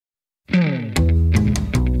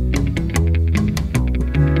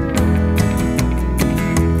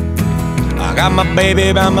got my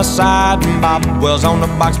baby by my side and Bob Wells on the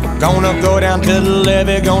box. We're gonna go down to the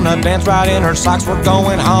levee, gonna dance right in her socks. We're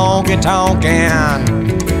going honky-tonkin'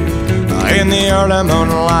 in the early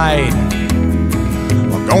moonlight.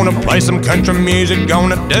 We're gonna play some country music,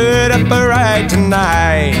 gonna do it up right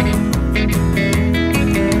tonight.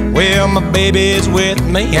 Well, my baby's with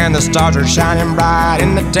me and the stars are shining bright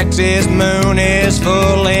and the Texas moon is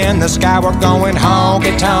full in the sky. We're going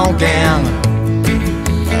honky-tonkin'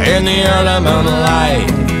 in the early moonlight.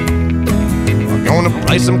 We're gonna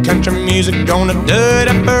play some country music, gonna do it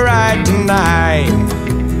up right tonight.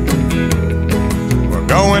 We're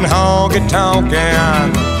going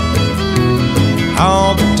honky-tonkin',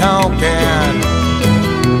 honky-tonkin'.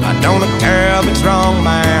 I don't care if it's wrong,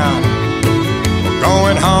 man.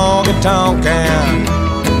 Going honky-tonkin',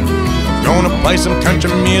 gonna play some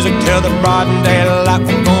country music till the broad daylight.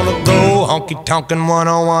 We're gonna go honky-tonkin'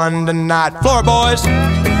 101 tonight. Floor boys!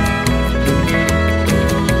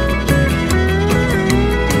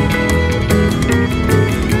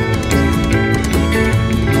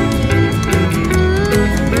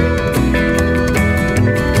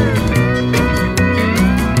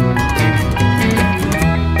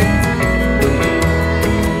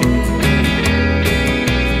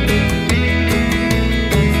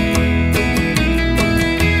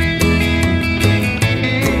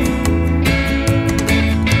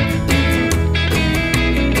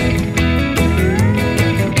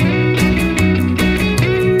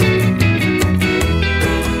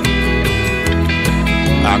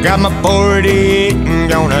 Got my 48 and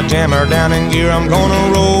gonna jam her down in gear. I'm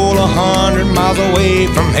gonna roll 100 miles away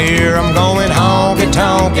from here. I'm going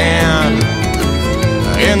honky-tonkin'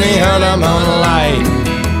 in the early moonlight.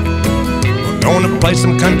 We're gonna play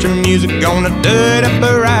some country music, gonna do it up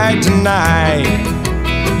right tonight.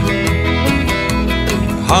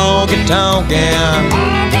 Honky-tonkin',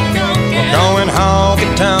 we're going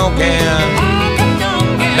honky-tonkin'.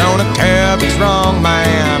 I don't care if it's wrong,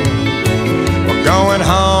 man. Going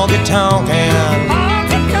honky-tonkin',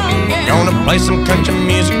 gonna play some country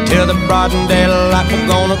music till the broad daylight. We're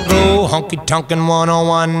gonna go honky-tonkin'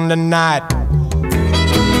 101 tonight.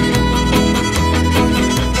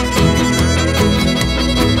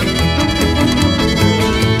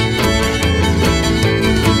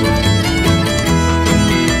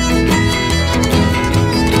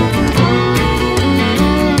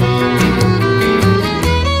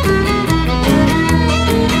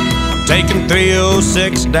 Taking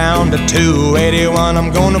 306 down to 281.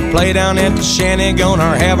 I'm gonna play down at the shanty,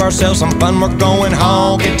 gonna have ourselves some fun. We're going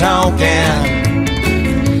honky-tonkin'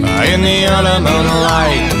 in the early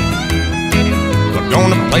moonlight. We're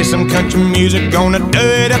gonna play some country music, gonna do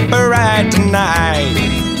it up right tonight.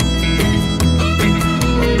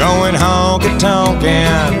 We're going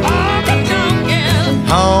honky-tonkin',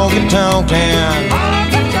 honky-tonkin'.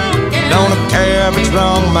 Don't care if it's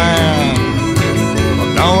wrong, man.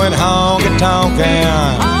 Going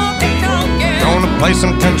honky-tonkin', gonna play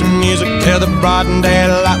some country music till the broad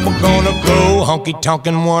daylight. We're gonna go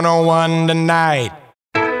honky-tonkin' 101 tonight.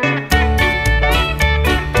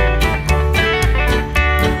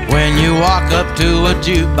 When you walk up to a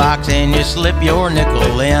jukebox and you slip your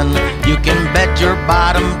nickel in, you can bet your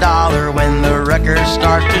bottom dollar when the record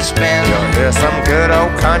starts to spin. You'll hear some good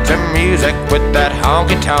old country music with that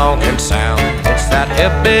honky-tonkin' sound. It's that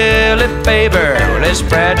hillbilly fever really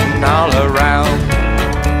spreading all around.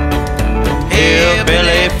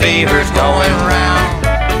 Hillbilly fever's going round.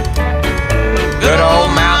 Good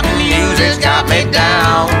old mountain music's got me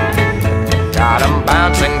down. Got 'em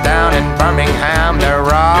bouncing down in Birmingham, they're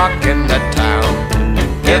rocking the town.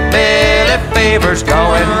 Hillbilly fever's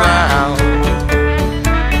going round.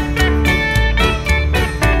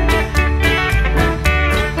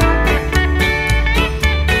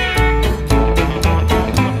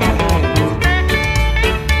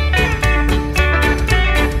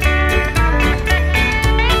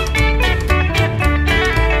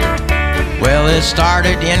 Well, it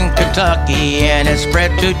started in Kentucky and it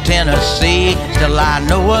spread to Tennessee. Still I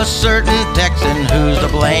know a certain Texan who's to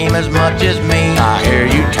blame as much as me. I hear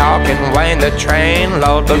you talking, Wayne the train,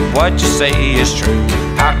 Lord, but what you say is true.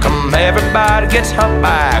 How come everybody gets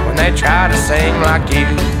humpback when they try to sing like you?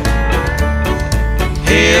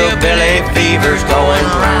 Hillbilly fever's going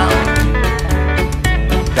round.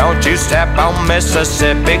 Don't you step on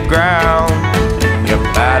Mississippi ground. You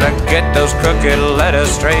better get those crooked letters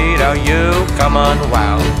straight or you come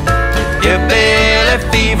unwound. Hillbilly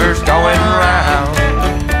fever's going round.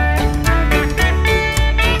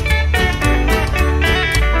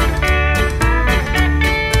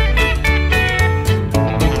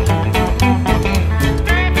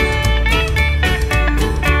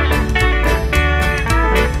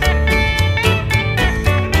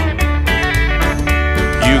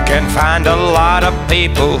 lot of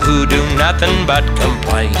people who do nothing but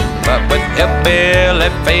complain, but with hillbilly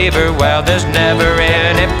fever, well, there's never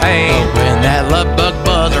any pain. When that love bug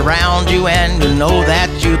buzz around you and you know that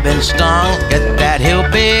you've been stung, get that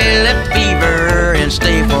hillbilly fever and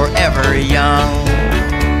stay forever young.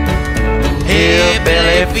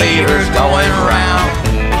 Hillbilly fever's going round.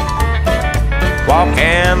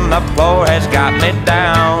 Walking the floor has got me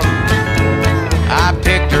down. I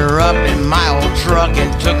picked her up in my old truck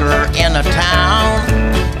and took her into town.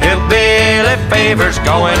 Hillbilly fever's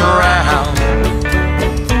going round.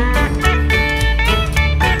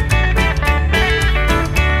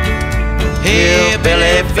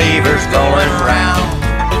 Hillbilly fever's going round.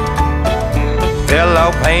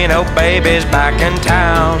 Filipino baby's back in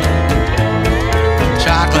town.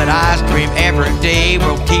 Chocolate ice cream every day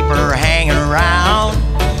will keep her hanging around.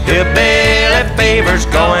 Hillbilly fever's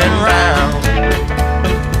going round.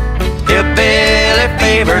 Hillbilly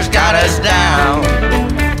fever's got us down.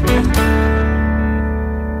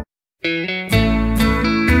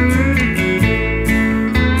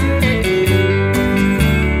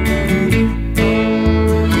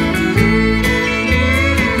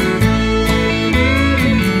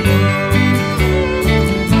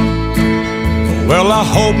 Well, I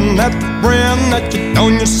hope that the friend that you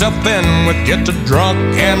thrown yourself in with gets drunk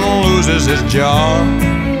and loses his job.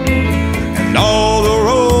 And all the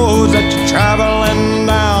roads that you're traveling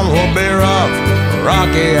down will be rough,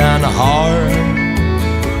 rocky, and hard.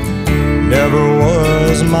 Never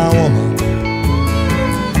was my woman,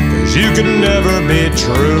 'cause you could never be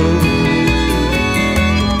true.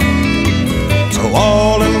 So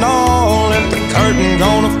all in all, if the curtain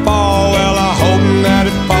gonna fall, well, I hope that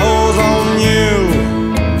it falls on you.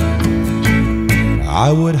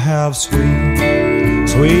 I would have sweet,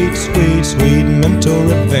 sweet, sweet, sweet mental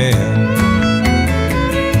revenge.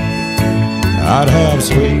 I'd have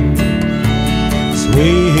sweet,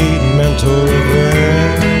 sweet mental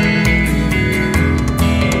revenge.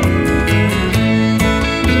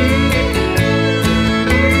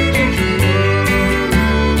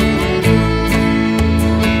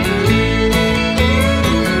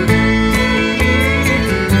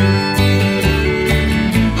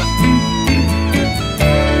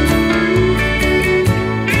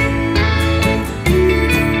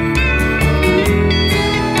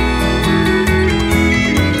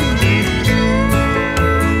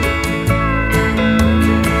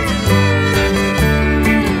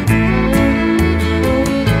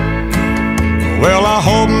 Well, I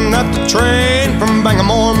hope that the train from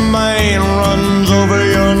Bangor, Maine runs over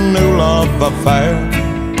your new love affair,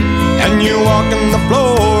 and you walk in the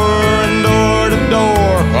floor and door to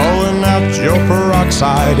door, pulling out your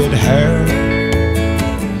peroxided hair.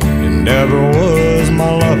 You never was my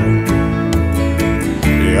lover,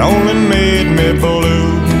 you only made me blue.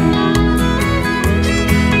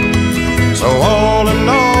 So all in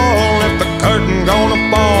all, if the curtain gonna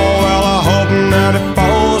fall, well, I hope that it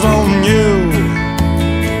falls on you.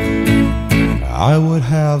 I would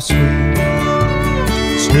have sweet,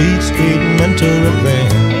 sweet, sweet mental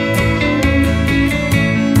revenge.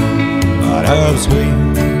 I'd have sweet,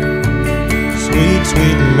 sweet,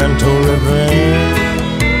 sweet mental revenge.